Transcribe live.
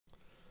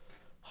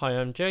Hi,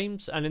 I'm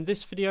James, and in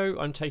this video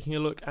I'm taking a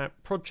look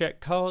at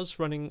project cars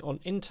running on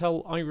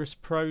Intel Iris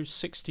Pro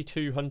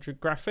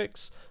 6200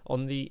 graphics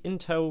on the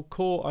Intel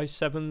Core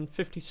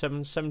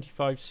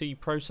i7-5775C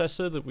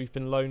processor that we've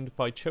been loaned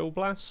by Chill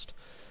Blast.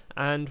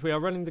 And we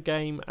are running the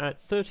game at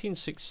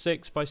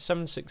 1366 by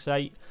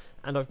 768,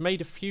 and I've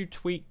made a few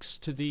tweaks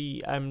to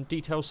the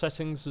detail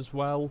settings as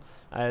well.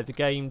 The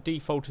game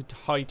defaulted to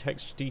high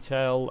texture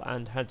detail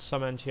and had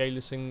some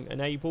anti-aliasing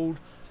enabled.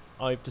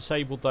 I've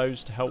disabled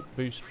those to help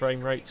boost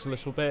frame rates a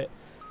little bit.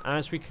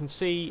 As we can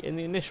see in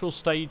the initial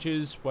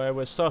stages where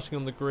we're starting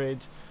on the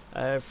grid,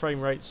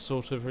 frame rates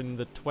sort of in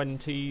the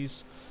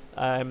 20s.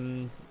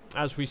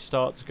 As we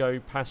start to go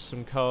past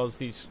some cars,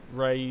 these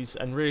raise,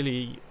 and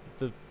really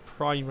the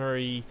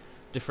primary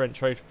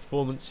differentiator of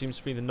performance seems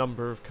to be the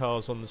number of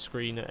cars on the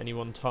screen at any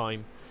one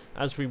time.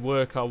 As we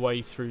work our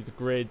way through the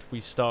grid,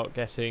 we start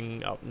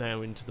getting up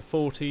now into the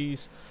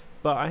 40s.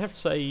 But I have to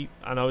say,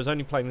 and I was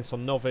only playing this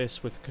on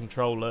Novice with a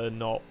controller,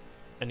 not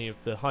any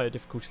of the higher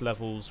difficulty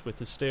levels with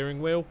the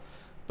steering wheel,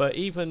 but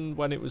even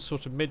when it was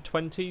sort of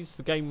mid-20s,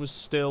 the game was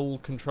still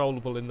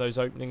controllable in those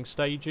opening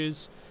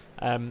stages.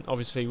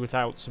 Obviously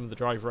without some of the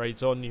driver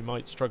aids on you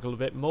might struggle a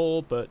bit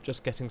more, but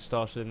just getting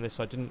started in this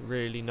I didn't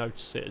really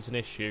notice it as an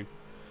issue.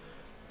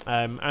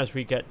 As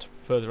we get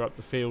further up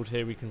the field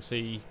here, we can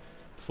see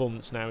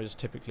performance now is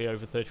typically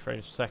over 30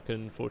 frames per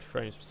second, 40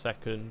 frames per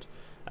second,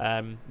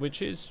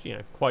 which is, you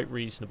know, quite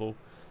reasonable.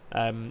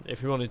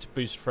 If we wanted to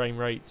boost frame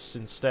rates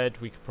instead,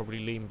 we could probably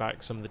lean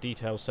back some of the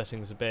detail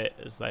settings a bit,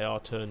 as they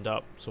are turned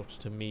up sort of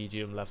to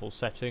medium level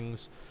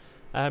settings.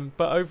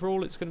 But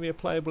overall it's going to be a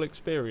playable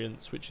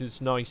experience, which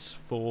is nice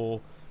for,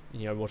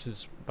 you know, what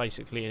is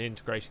basically an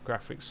integrated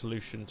graphics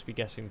solution to be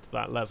getting to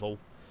that level.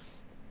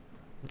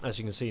 As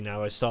you can see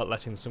now, I start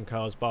letting some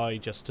cars by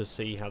just to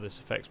see how this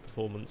affects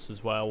performance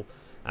as well,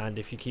 and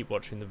if you keep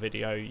watching the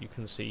video you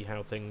can see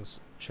how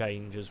things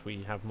change as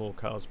we have more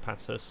cars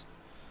pass us.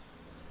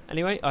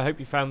 Anyway, I hope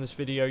you found this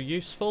video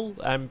useful,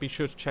 and be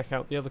sure to check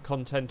out the other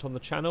content on the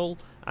channel,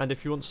 and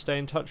if you want to stay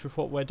in touch with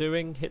what we're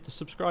doing, hit the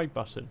subscribe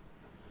button.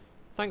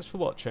 Thanks for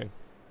watching.